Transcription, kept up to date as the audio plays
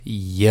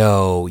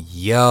Yo,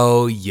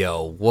 yo,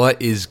 yo, what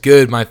is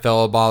good, my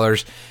fellow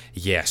ballers?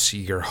 Yes,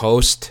 your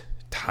host,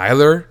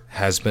 Tyler,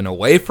 has been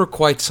away for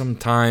quite some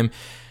time.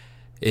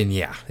 And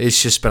yeah, it's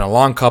just been a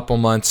long couple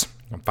months.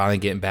 I'm finally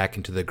getting back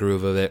into the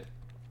groove of it.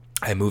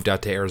 I moved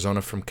out to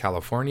Arizona from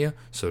California,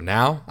 so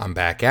now I'm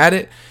back at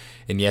it.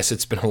 And yes,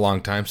 it's been a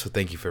long time, so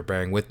thank you for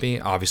bearing with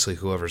me. Obviously,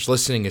 whoever's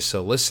listening is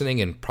still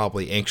listening and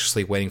probably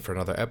anxiously waiting for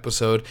another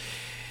episode.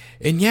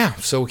 And yeah,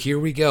 so here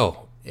we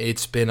go.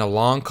 It's been a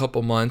long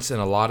couple months and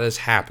a lot has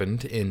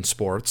happened in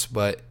sports,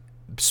 but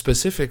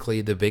specifically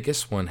the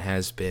biggest one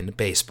has been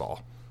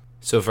baseball.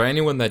 So for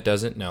anyone that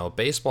doesn't know,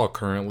 baseball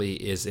currently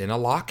is in a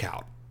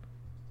lockout.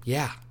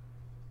 Yeah,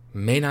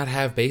 may not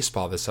have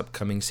baseball this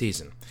upcoming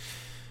season.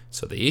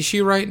 So the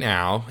issue right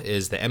now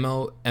is the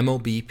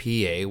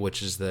MLBPA,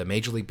 which is the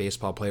Major League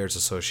Baseball Players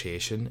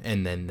Association,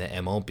 and then the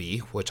MLB,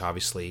 which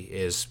obviously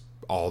is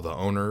all the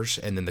owners,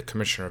 and then the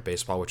Commissioner of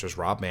Baseball, which is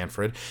Rob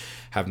Manfred,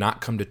 have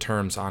not come to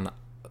terms on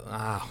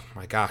a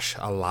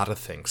lot of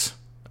things.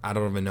 I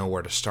don't even know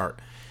where to start.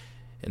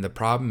 And the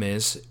problem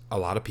is, a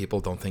lot of people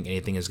don't think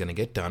anything is going to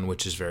get done,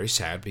 which is very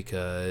sad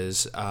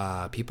because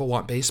people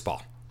want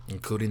baseball,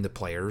 including the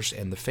players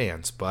and the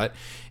fans. But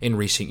in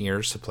recent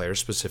years, the players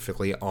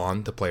specifically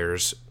on the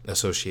Players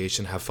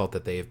Association have felt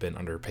that they have been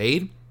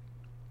underpaid,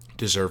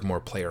 deserve more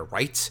player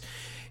rights,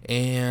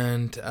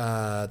 and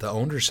the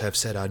owners have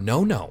said,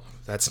 no,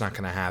 that's not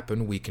going to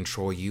happen. We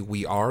control you.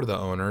 We are the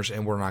owners,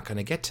 and we're not going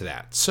to get to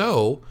that.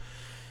 So,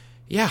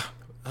 yeah,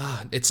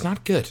 it's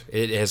not good.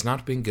 It has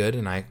not been good,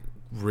 and I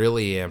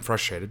really am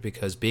frustrated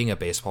because being a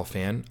baseball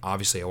fan,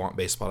 obviously I want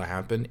baseball to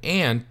happen,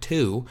 and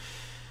two,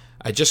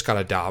 I just got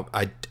a job.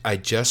 I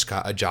just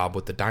got a job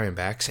with the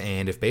Diamondbacks,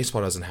 and if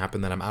baseball doesn't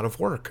happen, then I'm out of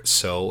work.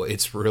 So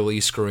it's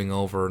really screwing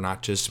over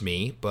not just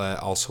me, but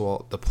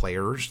also the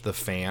players, the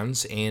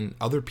fans, and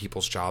other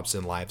people's jobs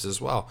and lives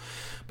as well.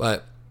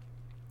 But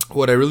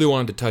what I really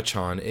wanted to touch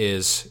on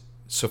is,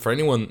 so for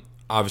anyone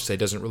obviously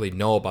doesn't really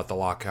know about the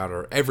lockout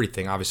or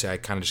everything, obviously I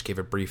kind of just gave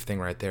a brief thing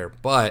right there.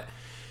 But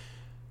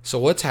so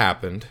what's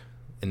happened,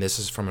 and this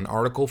is from an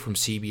article from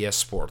CBS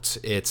Sports.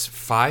 It's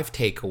 5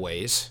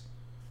 takeaways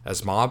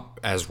as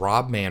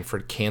Rob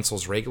Manfred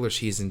cancels regular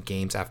season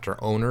games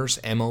after owners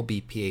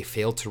MLBPA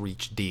failed to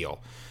reach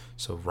deal.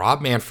 So Rob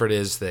Manfred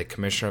is the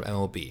commissioner of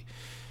MLB.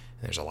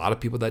 There's a lot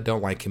of people that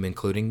don't like him,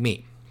 including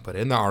me. But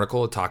in the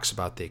article, it talks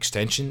about the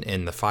extension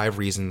and the 5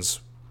 reasons,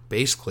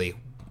 basically,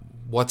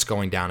 what's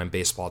going down in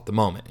baseball at the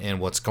moment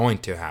and what's going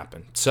to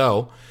happen.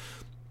 So,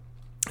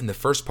 in the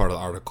first part of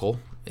the article,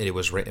 it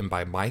was written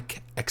by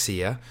Mike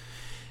Exia.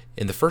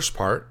 In the first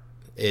part,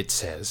 it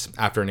says,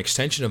 after an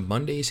extension of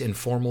Monday's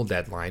informal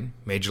deadline,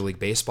 Major League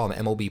Baseball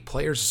and the MLB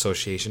Players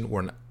Association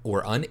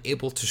were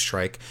unable to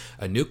strike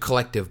a new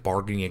collective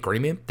bargaining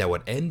agreement that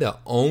would end the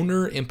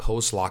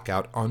owner-imposed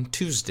lockout on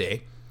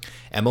Tuesday.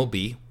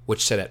 MLB,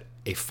 which set at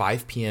a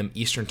 5 p.m.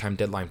 Eastern Time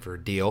deadline for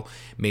a deal,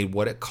 made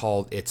what it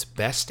called its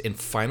best and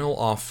final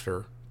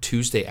offer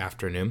Tuesday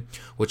afternoon,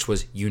 which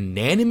was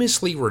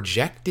unanimously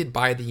rejected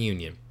by the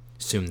union.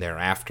 Soon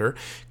thereafter,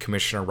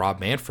 Commissioner Rob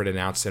Manfred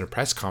announced in a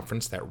press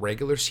conference that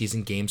regular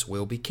season games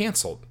will be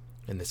canceled.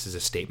 And this is a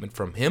statement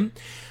from him.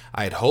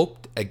 I had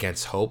hoped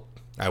against hope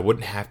I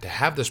wouldn't have to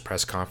have this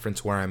press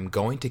conference where I'm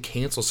going to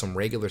cancel some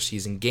regular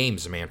season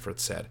games, Manfred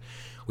said.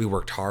 We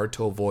worked hard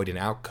to avoid an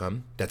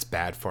outcome that's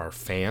bad for our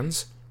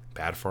fans,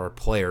 bad for our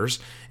players,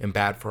 and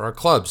bad for our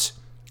clubs.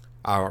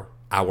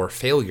 Our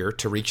failure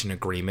to reach an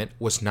agreement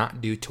was not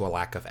due to a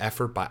lack of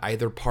effort by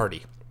either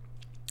party.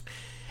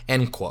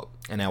 End quote.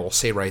 And I will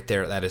say right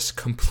there, that is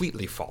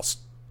completely false.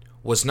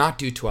 Was not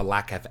due to a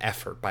lack of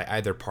effort by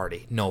either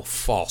party. No,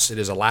 false. It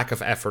is a lack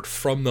of effort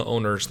from the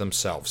owners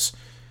themselves.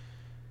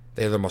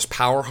 They are the most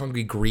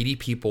power-hungry, greedy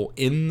people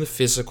in the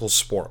physical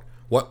sport.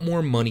 What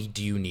more money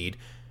do you need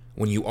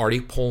when you already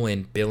pull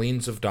in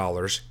billions of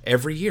dollars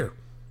every year?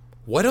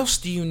 What else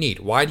do you need?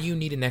 Why do you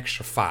need an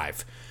extra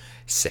 5,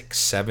 6,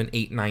 7,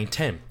 8, 9,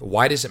 10?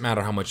 Why does it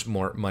matter how much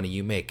more money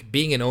you make?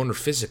 Being an owner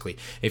physically,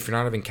 if you're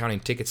not even counting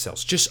ticket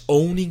sales, just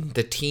owning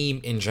the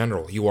team in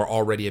general, you are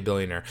already a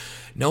billionaire.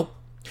 Nope.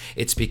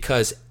 It's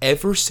because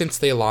ever since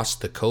they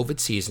lost the COVID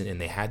season and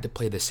they had to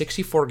play the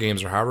 64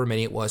 games or however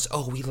many it was,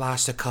 we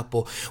lost a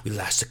couple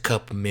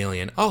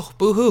million. Oh,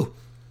 boo-hoo.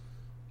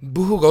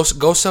 Boo-hoo,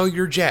 go sell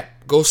your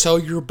jet. Go sell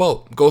your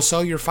boat. Go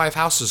sell your 5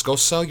 houses. Go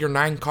sell your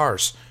 9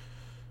 cars.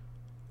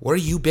 What are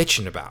you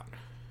bitching about?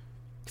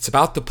 It's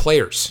about the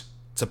players.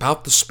 It's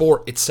about the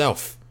sport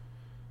itself.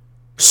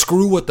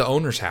 Screw what the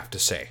owners have to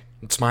say.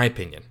 It's my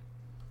opinion.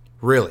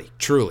 Really,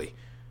 truly.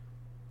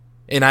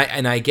 And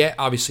I get,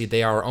 obviously,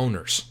 they are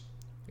owners.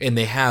 And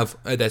they have,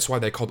 that's why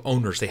they're called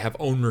owners. They have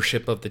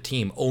ownership of the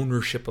team,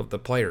 ownership of the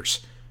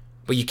players.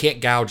 But you can't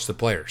gouge the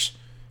players.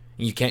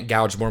 You can't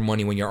gouge more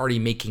money when you're already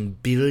making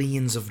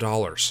billions of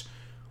dollars.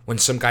 When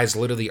some guys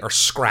literally are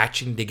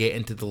scratching to get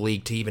into the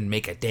league to even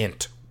make a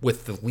dent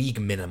with the league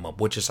minimum,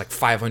 which is like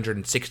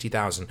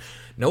 $560,000.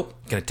 Nope,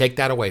 gonna take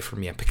that away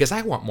from you because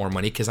I want more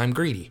money because I'm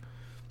greedy.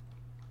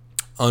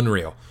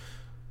 Unreal.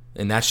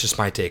 And that's just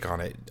my take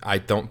on it. I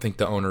don't think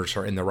the owners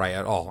are in the right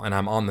at all. And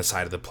I'm on the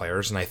side of the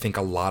players, and I think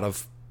a lot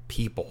of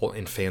people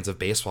and fans of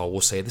baseball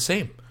will say the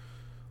same.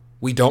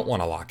 We don't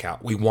want a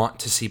lockout. We want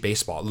to see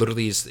baseball.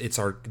 Literally, it's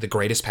the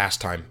greatest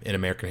pastime in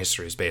American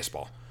history is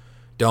baseball.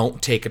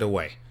 Don't take it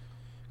away.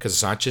 Because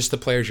it's not just the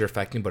players you're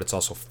affecting, but it's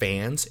also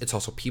fans. It's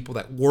also people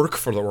that work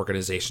for the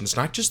organization. It's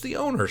not just the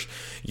owners.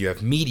 You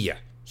have media,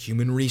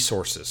 human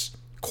resources,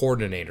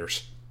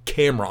 coordinators,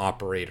 camera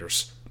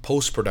operators,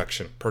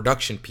 post-production,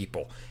 production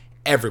people,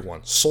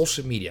 everyone,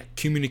 social media,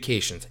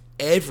 communications,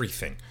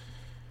 everything.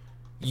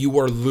 You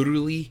are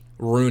literally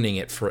ruining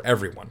it for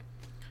everyone.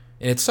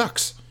 And it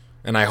sucks.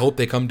 And I hope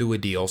they come to a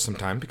deal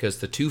sometime because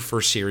the 2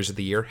 first series of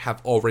the year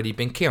have already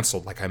been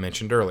canceled, like I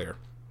mentioned earlier.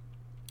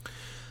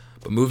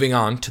 But moving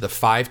on to the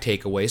 5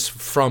 takeaways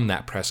from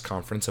that press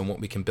conference and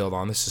what we can build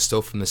on. This is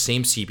still from the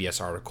same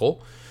CBS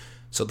article.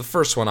 So the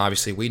first one,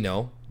 obviously, we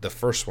know. The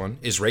first one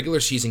is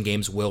regular season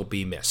games will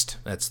be missed.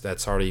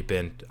 That's already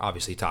been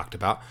obviously talked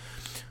about.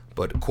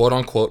 But quote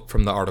unquote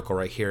from the article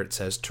right here, it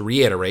says, to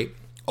reiterate,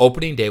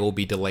 opening day will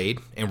be delayed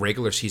and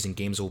regular season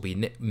games will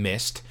be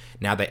missed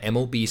now that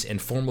MLB's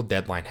informal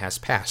deadline has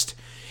passed.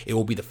 It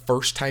will be the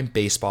first time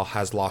baseball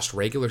has lost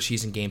regular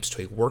season games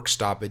to a work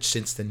stoppage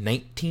since the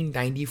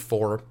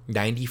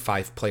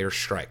 1994-95 players'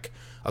 strike.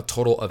 A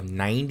total of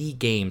 90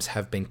 games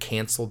have been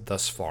canceled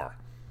thus far.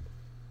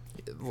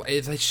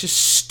 It's just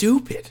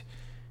stupid.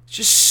 It's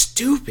just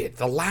stupid.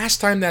 The last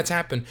time that's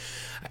happened,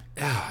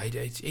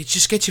 it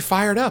just gets you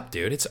fired up,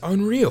 dude. It's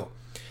unreal.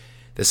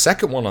 The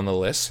second one on the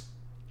list,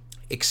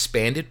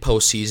 expanded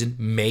postseason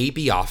may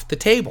be off the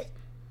table.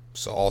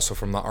 So also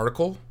from the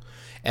article,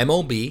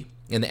 MLB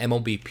and the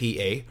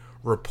MLBPA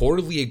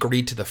reportedly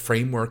agreed to the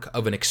framework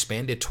of an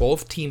expanded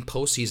 12-team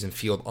postseason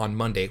field on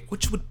Monday,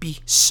 which would be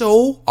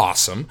so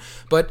awesome,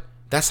 but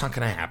that's not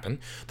going to happen,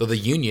 though the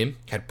union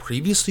had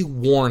previously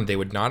warned they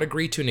would not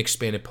agree to an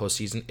expanded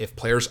postseason if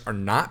players are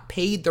not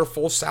paid their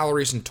full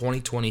salaries in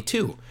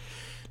 2022.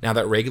 Now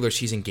that regular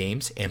season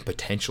games and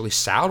potentially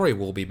salary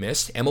will be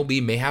missed,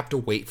 MLB may have to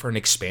wait for an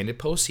expanded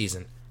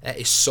postseason. That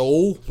is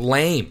so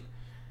lame.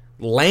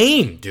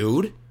 Lame,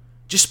 dude.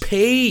 Just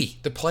pay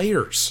the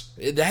players.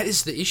 That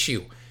is the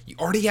issue. You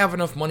already have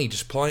enough money.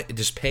 Just pay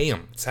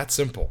them. It's that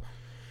simple.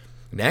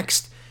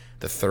 Next,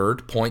 the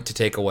third point to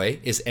take away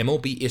is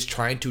MLB is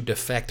trying to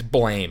deflect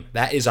blame.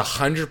 That is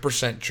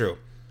 100% true.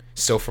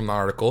 Still from the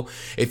article,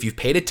 if you've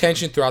paid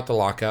attention throughout the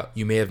lockout,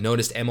 you may have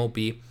noticed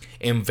MLB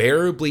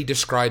invariably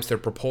describes their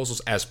proposals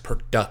as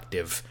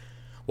productive,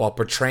 while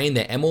portraying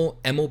the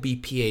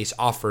MLBPA's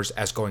offers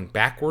as going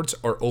backwards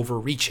or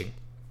overreaching.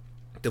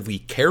 The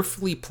league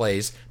carefully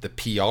plays the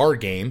PR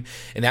game,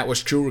 and that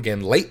was true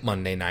again late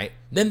Monday night.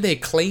 Then they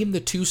claimed the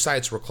two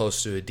sides were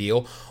close to a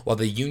deal, while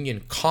the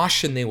union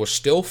cautioned they were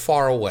still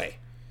far away.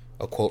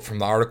 A quote from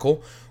the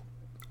article,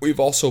 "We've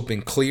also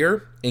been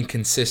clear and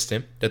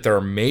consistent that there are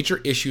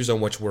major issues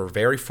on which we're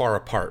very far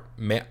apart,"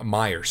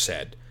 Meyer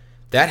said.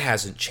 "That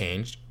hasn't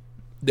changed.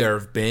 There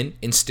have been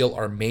and still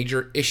are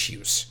major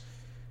issues."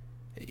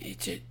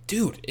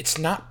 Dude, it's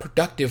not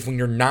productive when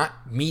you're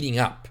not meeting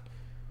up.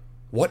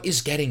 What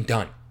is getting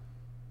done?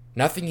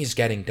 Nothing is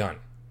getting done.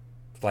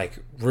 Like,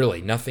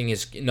 really, nothing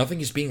is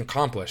being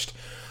accomplished.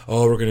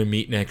 Oh, we're going to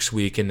meet next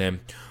week and then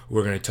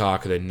we're going to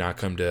talk and then not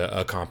come to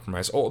a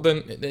compromise. Oh,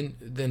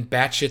 then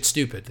batshit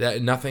stupid.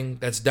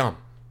 That's dumb.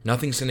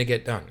 Nothing's going to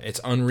get done.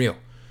 It's unreal.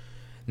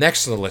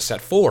 Next on the list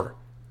at 4,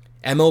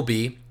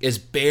 MLB is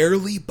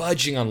barely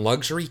budging on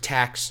luxury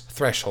tax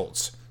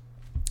thresholds.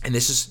 And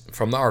this is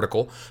from the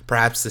article,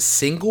 perhaps the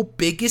single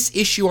biggest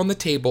issue on the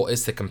table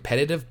is the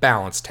competitive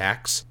balance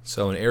tax.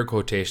 So in air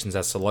quotations,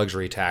 that's the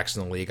luxury tax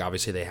in the league.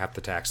 Obviously, they have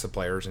to tax the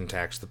players and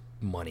tax the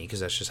money because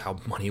that's just how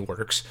money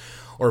works.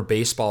 Or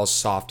baseball's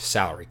soft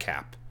salary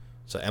cap.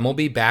 So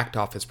MLB backed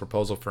off its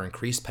proposal for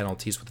increased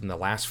penalties within the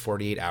last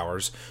 48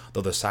 hours, though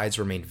the sides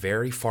remained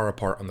very far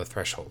apart on the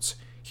thresholds.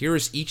 Here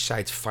is each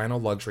side's final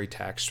luxury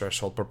tax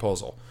threshold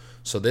proposal.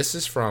 So this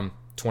is from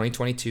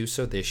 2022,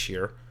 so this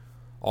year,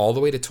 all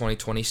the way to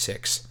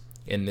 2026,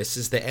 and this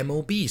is the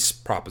MLB's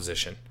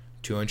proposition.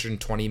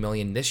 $220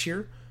 million this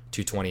year,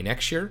 $220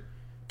 next year,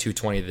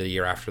 $220 the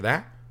year after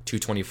that,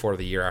 $224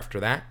 the year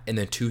after that, and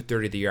then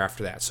 $230 the year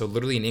after that. So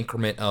literally an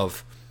increment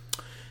of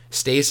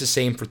stays the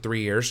same for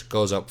 3 years,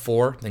 goes up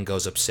 4, then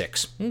goes up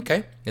 6.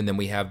 Okay, and then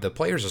we have the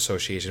Players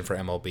Association for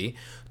MLB.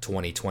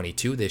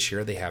 2022 this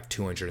year they have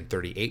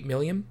 $238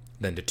 million,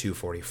 then to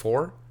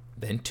 $244,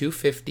 then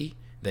 $250,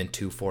 then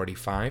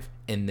 $245,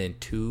 and then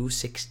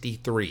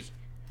 $263.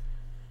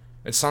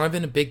 It's not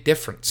even a big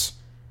difference.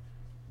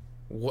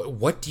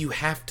 What do you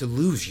have to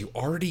lose? You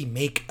already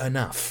make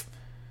enough.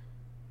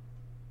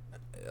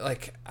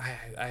 Like,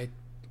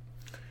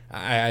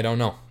 I don't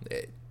know.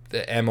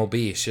 The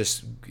MLB is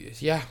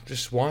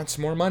just wants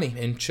more money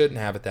and shouldn't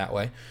have it that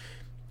way.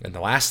 And the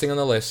last thing on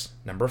the list,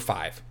 number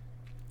 5,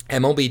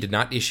 MLB did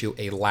not issue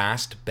a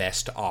last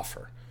best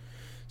offer.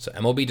 So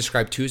MLB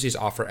described Tuesday's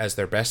offer as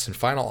their best and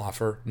final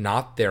offer,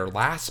 not their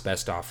last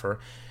best offer.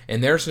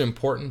 And there's an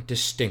important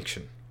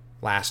distinction.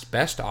 Last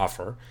best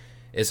offer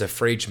is a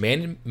phrase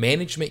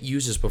management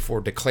uses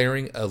before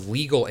declaring a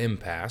legal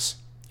impasse,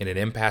 and an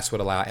impasse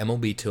would allow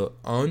MLB to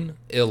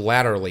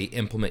unilaterally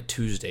implement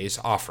Tuesday's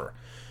offer.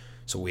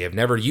 So we have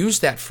never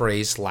used that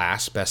phrase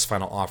last best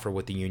final offer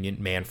with the union,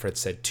 Manfred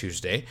said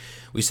Tuesday.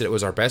 We said it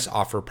was our best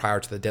offer prior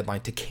to the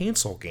deadline to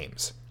cancel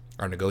games.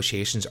 Our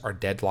negotiations are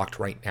deadlocked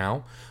right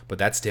now, but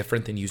that's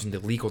different than using the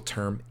legal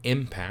term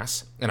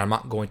impasse, and I'm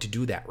not going to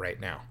do that right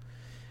now.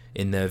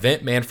 In the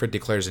event Manfred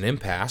declares an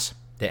impasse,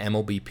 the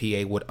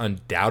MLBPA would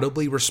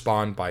undoubtedly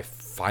respond by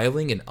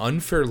filing an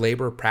unfair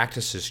labor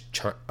practices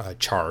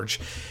charge,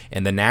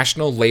 and the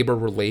National Labor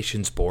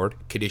Relations Board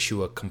could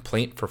issue a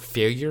complaint for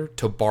failure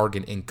to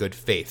bargain in good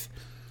faith.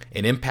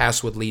 An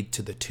impasse would lead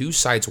to the two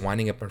sides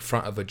winding up in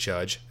front of a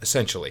judge,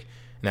 essentially,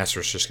 and that's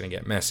where it's just going to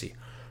get messy.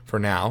 For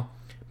now,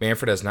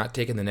 Manfred has not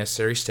taken the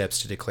necessary steps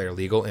to declare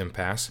legal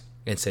impasse,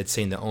 instead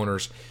saying the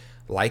owners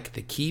like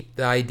to keep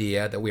the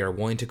idea that we are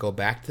willing to go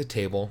back to the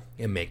table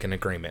and make an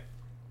agreement.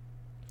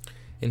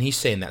 And he's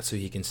saying that so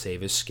he can save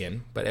his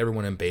skin, but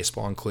everyone in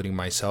baseball, including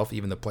myself,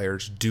 even the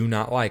players, do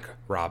not like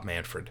Rob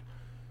Manfred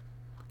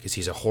because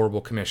he's a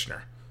horrible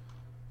commissioner.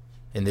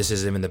 And this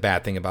isn't even the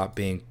bad thing about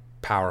being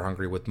power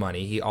hungry with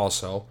money. He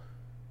also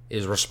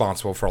is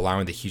responsible for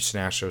allowing the Houston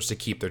Astros to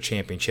keep their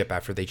championship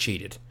after they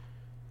cheated.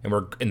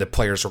 And the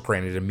players were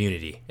granted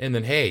immunity. And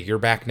then, hey, you're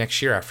back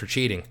next year after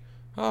cheating.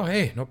 Oh,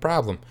 hey, no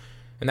problem.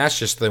 And that's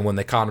just when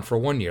they caught him for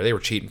 1 year. They were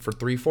cheating for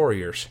 3-4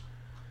 years.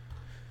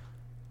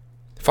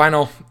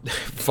 Final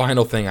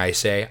thing I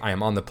say, I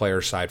am on the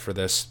player's side for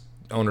this.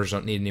 Owners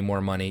don't need any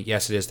more money.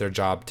 Yes, it is their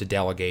job to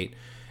delegate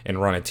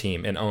and run a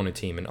team and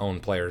own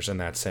players in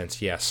that sense.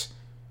 Yes,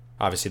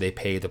 obviously they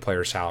pay the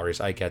players'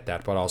 salaries. I get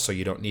that. But also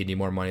you don't need any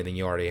more money than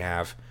you already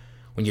have.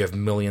 When you have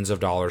millions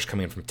of dollars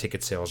coming in from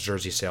ticket sales,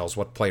 jersey sales,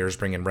 what players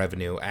bring in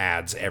revenue,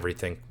 ads,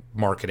 everything,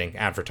 marketing,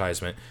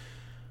 advertisement.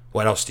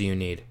 What else do you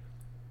need?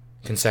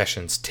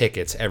 Concessions,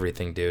 tickets,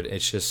 everything, dude.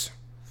 It's just,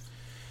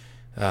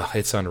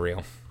 it's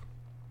unreal.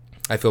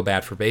 I feel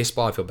bad for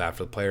baseball. I feel bad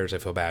for the players. I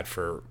feel bad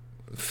for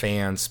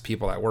fans,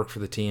 people that work for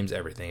the teams,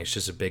 everything. It's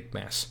just a big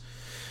mess.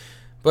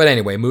 But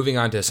anyway, moving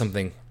on to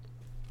something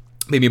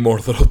maybe more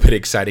a little bit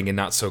exciting and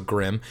not so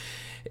grim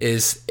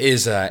is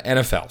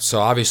NFL. So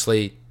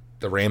obviously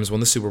the Rams won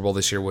the Super Bowl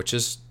this year, which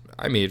is,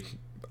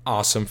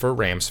 awesome for a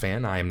Rams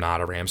fan. I am not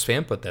a Rams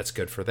fan, but that's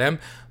good for them.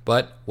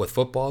 But with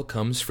football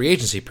comes free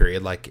agency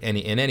period like in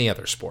any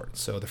other sport.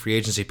 So the free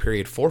agency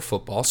period for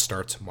football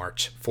starts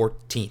March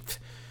 14th.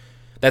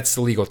 That's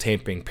the legal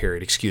tampering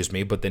period,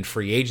 but then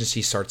free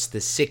agency starts the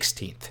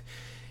 16th.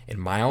 And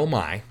my oh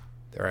my,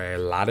 there are a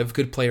lot of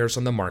good players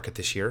on the market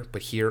this year,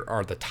 but here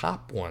are the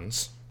top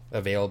ones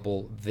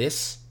available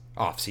this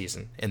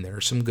offseason, and there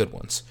are some good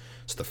ones.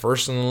 So the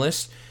first on the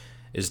list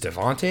is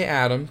Davante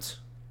Adams,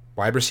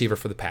 wide receiver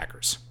for the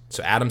Packers.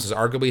 So Adams is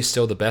arguably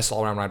still the best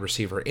all-around wide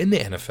receiver in the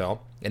NFL,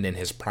 and in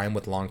his prime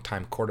with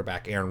longtime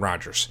quarterback Aaron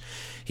Rodgers.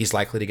 He's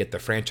likely to get the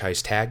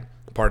franchise tag,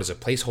 part as a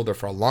placeholder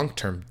for a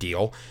long-term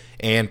deal,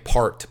 and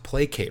part to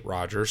placate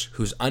Rodgers,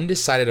 who's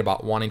undecided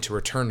about wanting to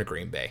return to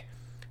Green Bay.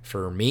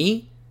 For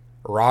me,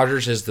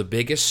 Rodgers is the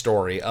biggest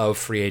story of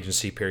free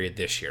agency period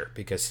this year,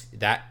 because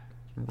that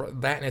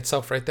in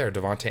itself right there,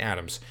 Davante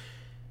Adams.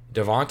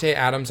 Davante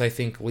Adams, I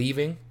think,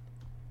 leaving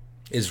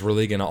is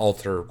really going to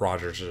alter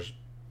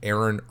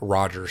Aaron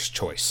Rodgers'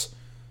 choice.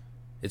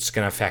 It's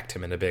going to affect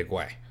him in a big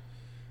way.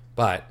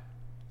 But,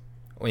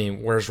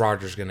 where's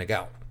Rodgers going to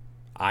go?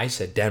 I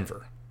said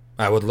Denver.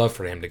 I would love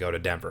for him to go to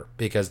Denver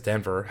because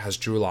Denver has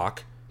Drew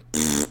Lock,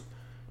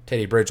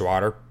 Teddy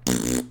Bridgewater,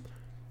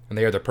 and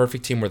they are the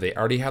perfect team where they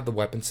already have the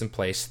weapons in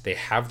place. They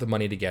have the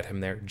money to get him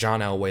there. John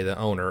Elway, the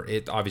owner,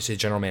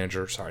 general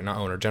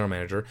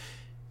manager,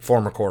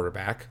 former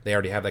quarterback. They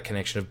already have that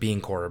connection of being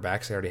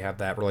quarterbacks. They already have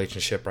that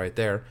relationship right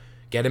there.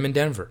 Get him in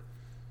Denver.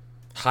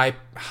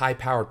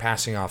 High-powered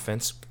passing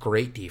offense,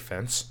 great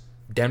defense.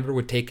 Denver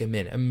would take him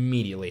in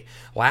immediately.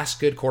 Last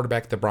good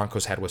quarterback the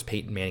Broncos had was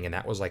Peyton Manning, and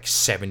that was like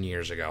 7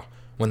 years ago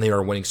when they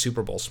were winning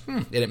Super Bowls.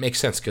 And it makes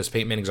sense because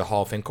Peyton Manning's a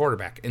Hall of Fame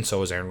quarterback, and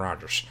so is Aaron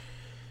Rodgers.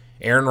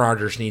 Aaron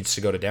Rodgers needs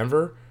to go to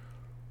Denver,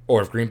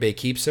 or if Green Bay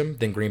keeps him,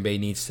 then Green Bay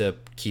needs to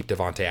keep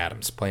Davante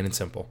Adams, plain and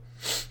simple.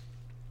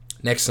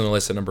 Next on the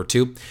list at number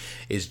 2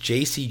 is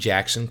J.C.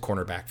 Jackson,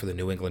 cornerback for the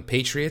New England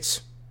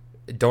Patriots.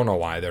 Don't know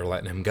why they're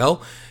letting him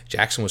go.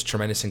 Jackson was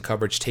tremendous in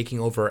coverage, taking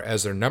over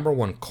as their number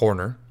 1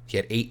 corner. He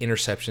had 8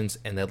 interceptions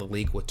and led the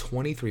league with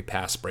 23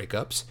 pass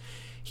breakups.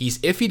 He's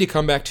iffy to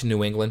come back to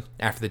New England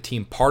after the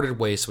team parted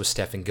ways with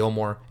Stephen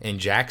Gilmore, and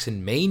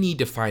Jackson may need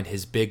to find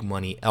his big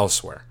money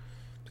elsewhere.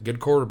 Good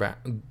cornerback,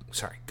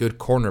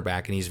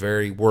 and he's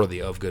very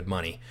worthy of good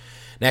money.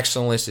 Next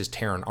on the list is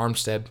Terron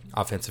Armstead,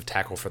 offensive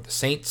tackle for the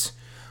Saints.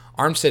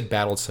 Armstead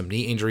battled some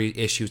knee injury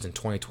issues in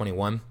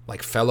 2021,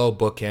 like fellow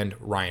bookend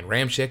Ryan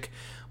Ramczyk,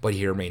 but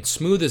he remained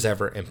smooth as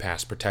ever in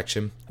pass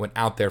protection when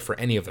out there for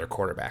any of their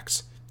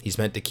quarterbacks. He's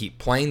meant to keep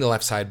playing the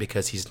left side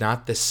because he's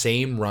not the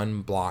same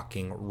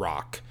run-blocking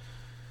rock.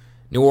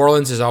 New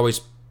Orleans has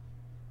always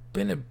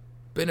been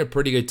a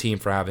pretty good team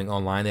for having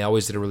online. They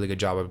always did a really good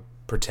job of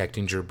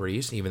protecting Drew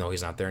Brees, even though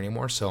he's not there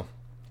anymore. So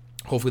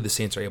Hopefully the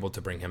Saints are able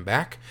to bring him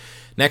back.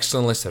 Next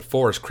on the list at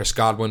 4 is Chris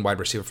Godwin, wide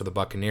receiver for the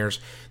Buccaneers.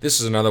 This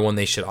is another one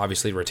they should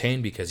obviously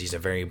retain because he's a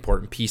very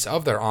important piece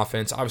of their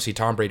offense. Obviously,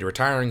 Tom Brady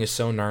retiring is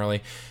so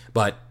gnarly,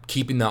 but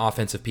keeping the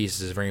offensive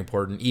pieces is very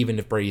important, even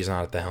if Brady's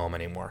not at the helm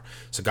anymore.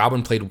 So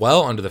Godwin played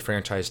well under the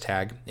franchise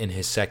tag in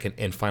his second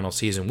and final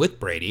season with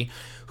Brady,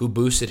 who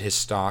boosted his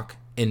stock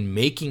in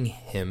making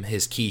him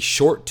his key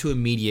short to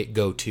immediate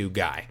go-to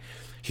guy.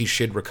 He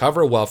should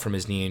recover well from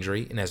his knee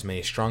injury and has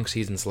many strong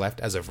seasons left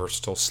as a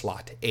versatile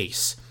slot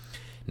ace.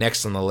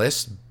 Next on the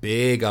list,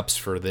 big ups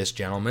for this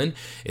gentleman,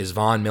 is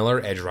Von Miller,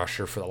 edge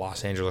rusher for the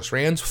Los Angeles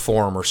Rams,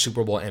 former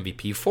Super Bowl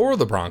MVP for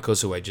the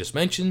Broncos, who I just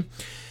mentioned.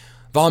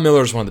 Von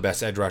Miller is one of the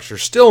best edge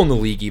rushers still in the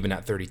league, even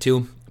at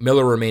 32.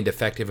 Miller remained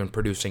effective in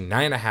producing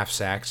 9.5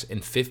 sacks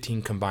in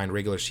 15 combined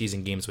regular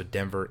season games with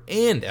Denver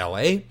and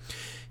LA.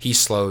 He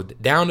slowed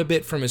down a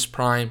bit from his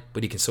prime,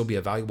 but he can still be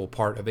a valuable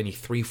part of any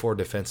 3-4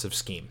 defensive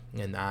scheme,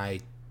 and I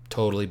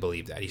totally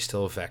believe that. He's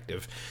still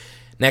effective.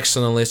 Next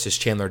on the list is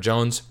Chandler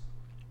Jones,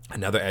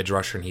 another edge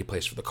rusher, and he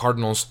plays for the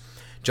Cardinals.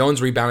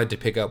 Jones rebounded to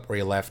pick up where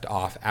he left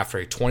off after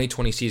a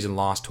 2020 season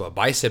loss to a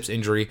biceps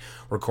injury,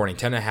 recording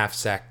 10.5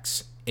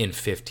 sacks in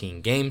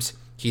 15 games.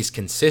 He's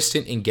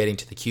consistent in getting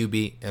to the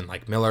QB, and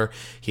like Miller,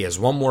 he has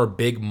one more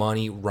big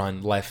money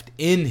run left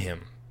in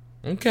him.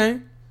 Okay,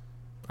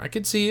 I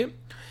could see it.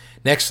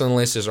 Next on the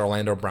list is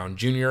Orlando Brown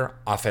Jr.,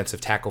 offensive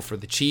tackle for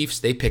the Chiefs.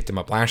 They picked him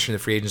up last year in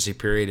the free agency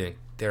period, and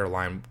their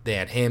line, they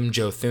had him,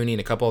 Joe Thuney,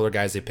 and a couple other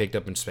guys they picked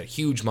up and spent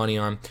huge money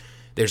on.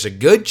 There's a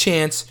good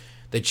chance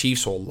the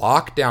Chiefs will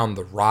lock down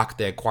the rock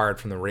they acquired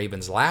from the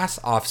Ravens last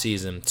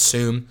offseason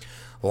soon,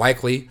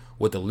 likely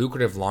with a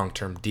lucrative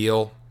long-term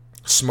deal.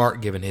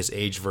 Smart given his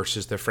age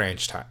versus the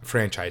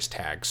franchise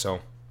tag.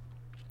 So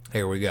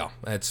here we go.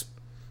 Let's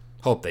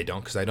hope they don't,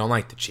 because I don't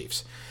like the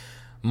Chiefs.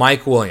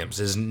 Mike Williams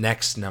is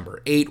next, number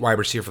 8, wide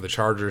receiver for the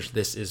Chargers.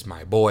 This is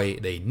my boy.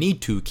 They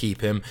need to keep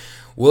him.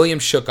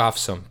 Williams shook off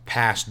some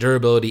past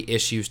durability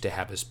issues to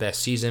have his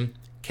best season,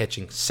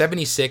 catching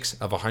 76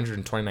 of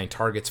 129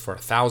 targets for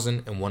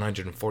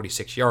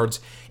 1,146 yards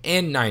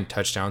and 9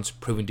 touchdowns,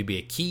 proving to be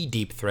a key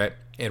deep threat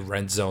and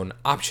red zone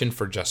option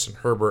for Justin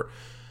Herbert.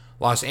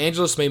 Los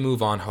Angeles may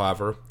move on,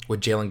 however,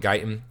 with Jalen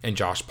Guyton and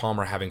Josh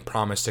Palmer having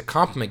promised to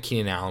complement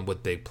Keenan Allen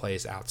with big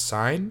plays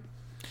outside.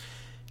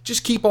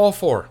 Just keep all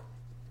 4.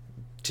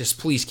 Just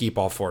please keep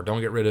all 4. Don't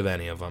get rid of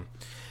any of them.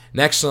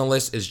 Next on the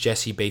list is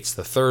Jesse Bates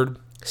III,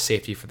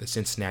 safety for the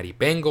Cincinnati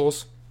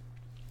Bengals.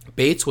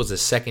 Bates was a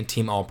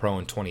second-team All-Pro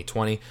in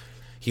 2020.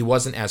 He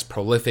wasn't as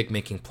prolific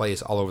making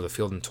plays all over the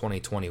field in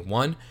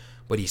 2021,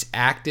 but he's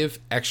active,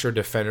 extra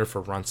defender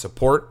for run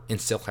support and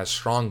still has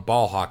strong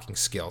ball hawking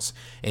skills,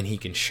 and he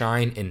can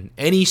shine in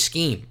any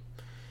scheme.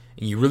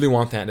 And you really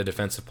want that in a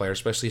defensive player,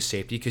 especially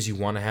safety, because you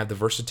want to have the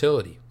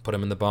versatility. Put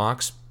him in the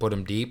box, put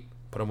him deep,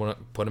 put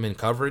him in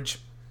coverage.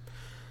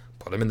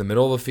 Put him in the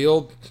middle of the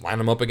field,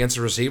 line him up against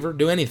a receiver,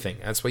 do anything.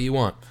 That's what you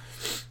want.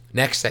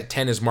 Next at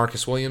 10 is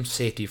Marcus Williams,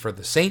 safety for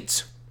the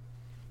Saints.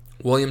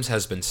 Williams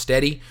has been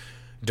steady,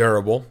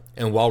 durable,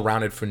 and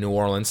well-rounded for New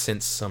Orleans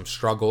since some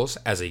struggles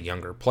as a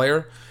younger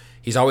player.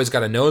 He's always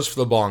got a nose for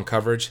the ball in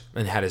coverage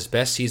and had his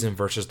best season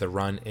versus the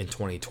run in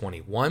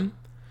 2021.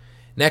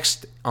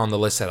 Next on the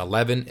list at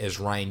 11 is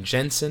Ryan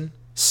Jensen,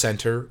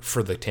 center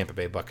for the Tampa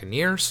Bay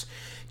Buccaneers.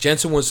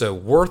 Jensen was a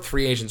worth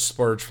free agent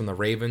splurge from the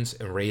Ravens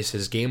and raised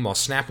his game while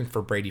snapping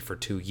for Brady for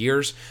 2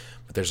 years,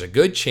 but there's a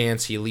good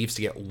chance he leaves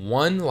to get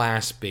one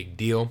last big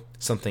deal,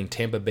 something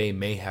Tampa Bay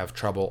may have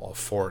trouble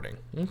affording.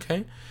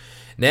 Okay.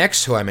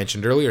 Next, who I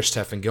mentioned earlier,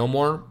 Stephon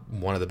Gilmore,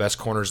 one of the best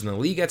corners in the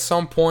league at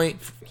some point.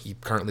 He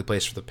currently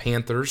plays for the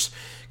Panthers.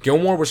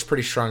 Gilmore was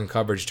pretty strong in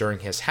coverage during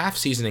his half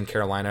season in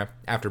Carolina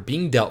after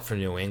being dealt from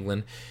New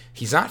England.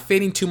 He's not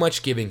fading too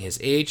much given his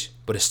age,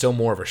 but is still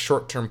more of a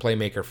short-term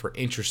playmaker for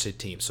interested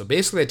teams. So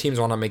basically, the teams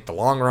want to make the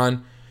long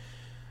run.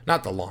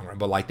 Not the long run,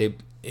 but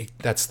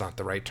that's not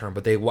the right term,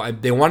 but they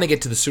want to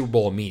get to the Super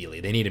Bowl immediately.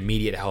 They need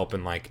immediate help,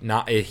 and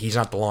he's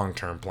not the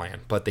long-term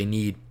plan, but they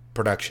need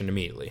production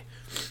immediately.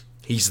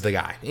 He's the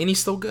guy, and he's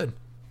still good,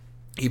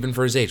 even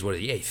for his age. What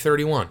is he?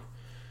 31.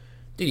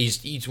 Dude,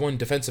 he's won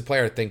defensive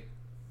player, I think,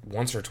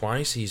 once or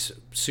twice. He's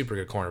a super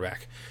good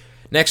cornerback.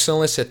 Next on the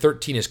list at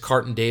 13 is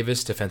Carlton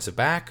Davis, defensive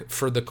back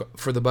for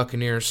the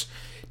Buccaneers.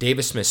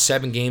 Davis missed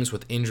 7 games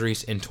with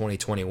injuries in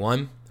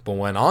 2021, but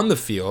when on the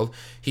field,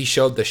 he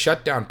showed the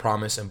shutdown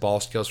promise and ball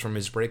skills from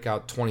his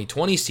breakout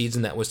 2020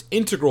 season that was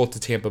integral to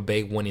Tampa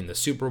Bay winning the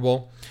Super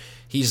Bowl.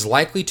 He's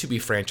likely to be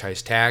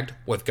franchise tagged,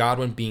 with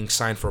Godwin being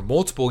signed for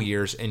multiple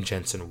years and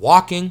Jensen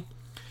walking.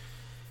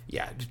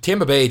 Yeah,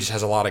 Tampa Bay just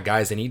has a lot of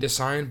guys they need to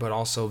sign, but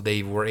also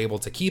they were able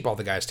to keep all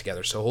the guys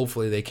together, so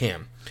hopefully they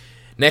can.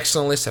 Next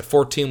on the list at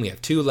 14, we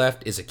have 2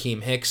 left, is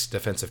Akeem Hicks,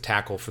 defensive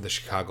tackle for the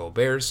Chicago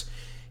Bears.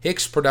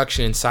 Hicks'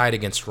 production inside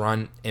against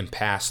run and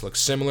pass looks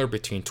similar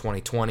between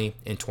 2020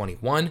 and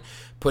 21,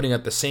 putting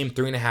up the same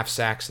 3.5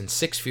 sacks and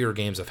 6 fewer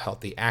games of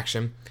healthy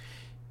action.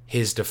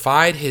 He's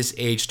defied his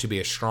age to be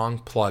a strong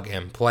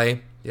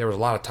plug-and-play. There was a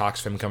lot of talks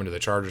of him coming to the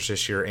Chargers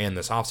this year and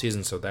this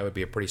offseason, so that would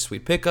be a pretty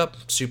sweet pickup.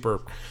 Super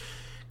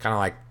kind of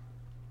like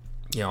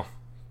you know,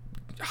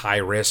 high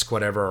risk,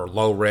 whatever, or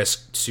low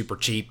risk, super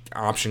cheap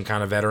option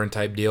kind of veteran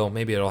type deal.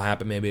 Maybe it'll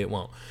happen, maybe it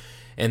won't.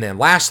 And then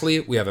lastly,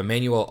 we have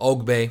Emmanuel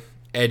Ogbay,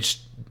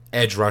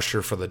 edge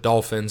rusher for the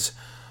Dolphins.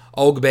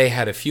 Ogbay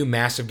had a few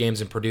massive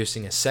games in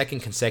producing a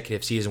second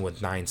consecutive season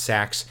with 9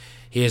 sacks.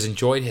 He has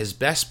enjoyed his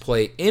best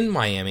play in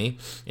Miami,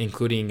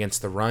 including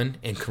against the run,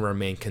 and can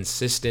remain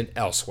consistent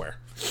elsewhere.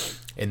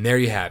 And there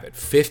you have it.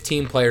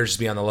 15 players to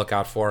be on the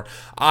lookout for.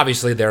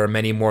 Obviously, there are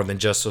many more than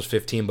just those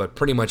 15, but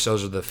pretty much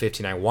those are the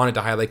 15 I wanted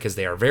to highlight because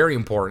they are very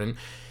important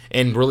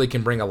and really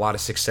can bring a lot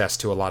of success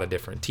to a lot of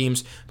different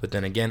teams. But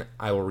then again,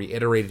 I will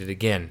reiterate it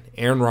again.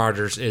 Aaron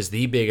Rodgers is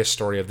the biggest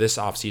story of this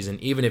offseason,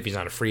 even if he's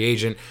not a free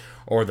agent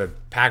or the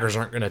Packers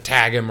aren't going to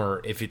tag him,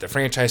 or if the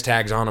franchise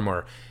tags on him,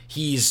 or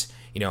he's,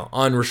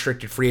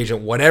 unrestricted free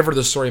agent, whatever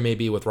the story may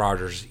be with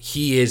Rodgers,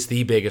 he is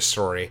the biggest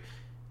story.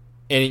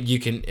 And you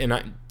can,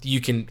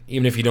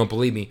 even if you don't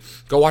believe me,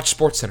 go watch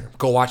SportsCenter,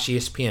 go watch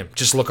ESPN,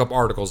 just look up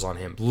articles on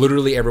him.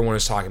 Literally everyone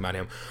is talking about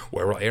him.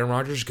 Where will Aaron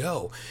Rodgers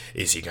go?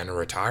 Is he going to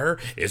retire?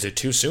 Is it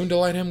too soon to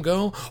let him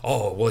go?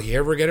 Oh, will he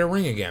ever get a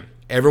ring again?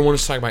 Everyone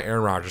is talking about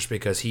Aaron Rodgers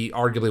because he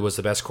arguably was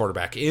the best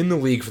quarterback in the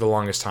league for the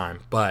longest time,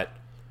 but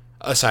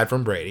aside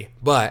from Brady,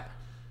 but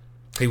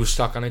he was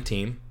stuck on a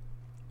team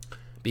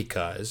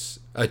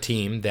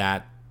that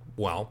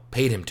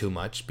paid him too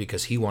much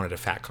because he wanted a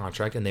fat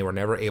contract, and they were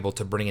never able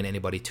to bring in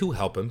anybody to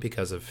help him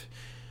because of,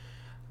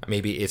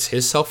 maybe it's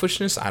his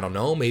selfishness. I don't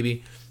know.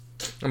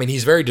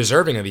 He's very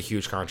deserving of a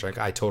huge contract.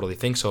 I totally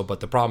think so. But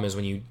the problem is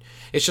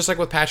it's just like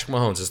with Patrick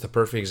Mahomes. It's the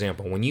perfect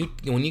example. When you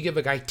give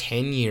a guy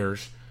 10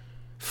 years,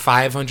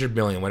 $500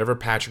 million, whatever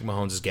Patrick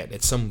Mahomes is getting,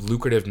 it's some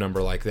lucrative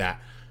number like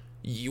that.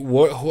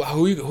 Who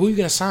are you going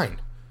to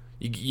sign?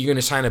 You going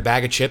to sign a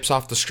bag of chips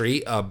off the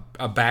street,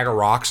 a bag of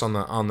rocks on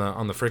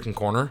the freaking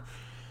corner?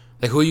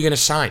 Like, who are you going to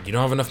sign? You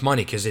don't have enough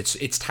money because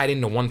it's tied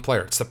into one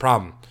player. It's the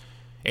problem.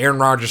 Aaron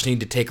Rodgers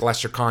needed to take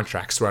lesser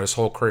contracts throughout his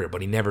whole career,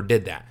 but he never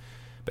did that.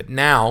 But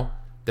now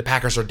the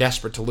Packers are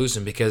desperate to lose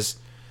him because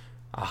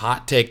a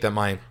hot take that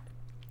my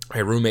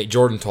roommate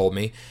Jordan told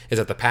me is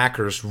that the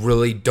Packers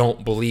really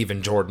don't believe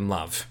in Jordan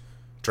Love.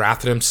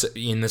 Drafted him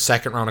in the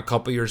second round a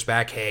couple years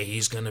back. Hey,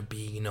 he's going to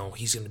be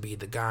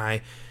the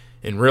guy.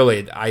 And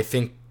really, I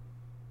think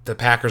the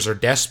Packers are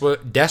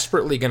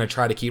desperately going to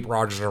try to keep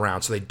Rodgers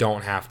around so they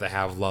don't have to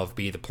have Love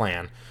be the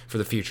plan for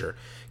the future.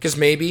 Because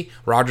maybe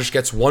Rodgers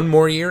gets one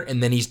more year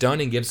and then he's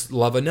done and gives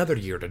Love another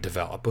year to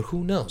develop. But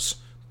who knows?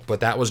 But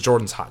that was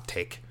Jordan's hot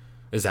take,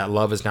 is that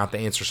Love is not the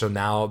answer. So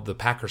now the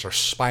Packers are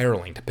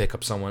spiraling to pick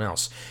up someone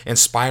else and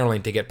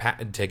spiraling to get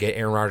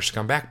Aaron Rodgers to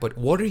come back. But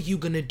what are you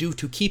going to do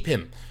to keep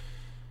him?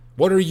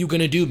 What are you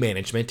going to do,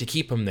 management, to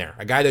keep him there?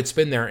 A guy that's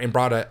been there and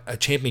brought a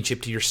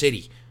championship to your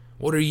city.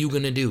 What are you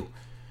going to do?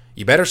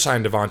 You better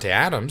sign Davante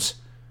Adams.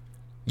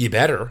 You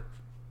better.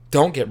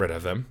 Don't get rid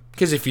of him.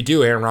 Because if you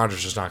do, Aaron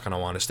Rodgers is not going to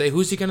want to stay.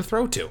 Who's he going to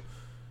throw to?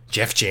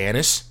 Jeff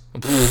Janis?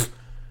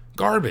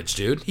 Garbage,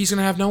 dude. He's going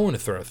to have no one to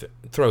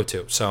throw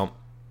to. So,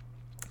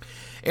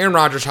 Aaron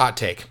Rodgers' hot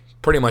take.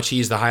 Pretty much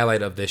he's the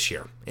highlight of this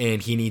year.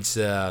 And he needs...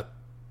 I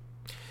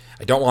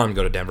don't want him to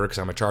go to Denver because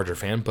I'm a Charger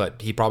fan,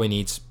 but he probably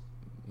needs...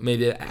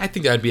 I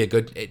think that would be a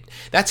good...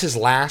 That's his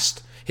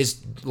last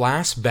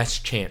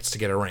best chance to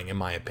get a ring, in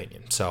my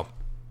opinion. So...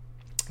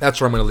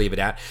 that's where I'm going to leave it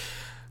at.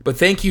 But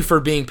thank you for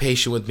being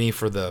patient with me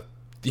for the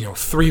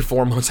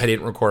 3-4 months I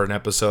didn't record an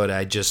episode.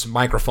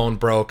 Microphone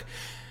broke,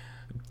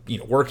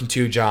 working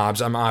 2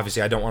 jobs. I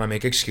don't want to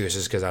make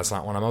excuses because that's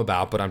not what I'm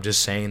about, but I'm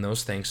just saying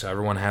those things so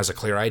everyone has a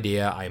clear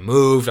idea. I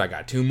moved. I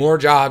got 2 more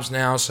jobs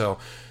now, so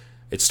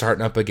it's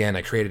starting up again.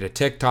 I created a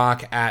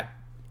TikTok at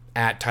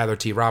Tyler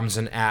T.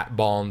 Robinson, at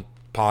Ballin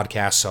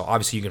Podcast. So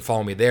obviously you can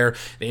follow me there.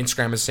 The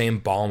Instagram is the same,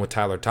 Ballin with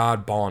Tyler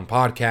Todd, Ballin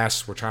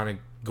Podcast. We're trying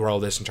to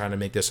grow this and trying to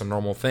make this a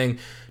normal thing,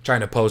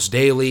 trying to post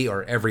daily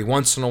or every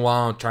once in a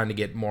while, trying to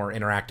get more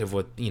interactive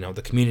with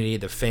the community,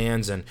 the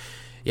fans. And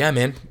yeah,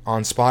 man,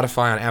 on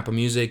Spotify, on Apple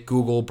Music,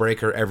 Google,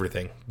 Breaker,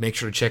 everything. Make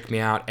sure to check me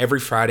out every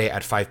Friday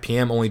at 5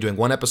 p.m. Only doing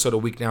 1 episode a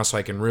week now, so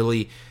I can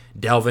really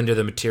delve into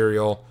the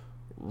material,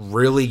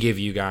 really give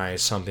you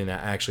guys something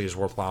that actually is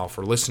worthwhile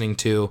for listening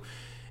to.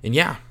 And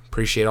yeah,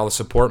 appreciate all the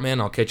support, man.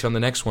 I'll catch you on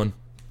the next one.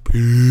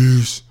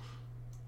 Peace.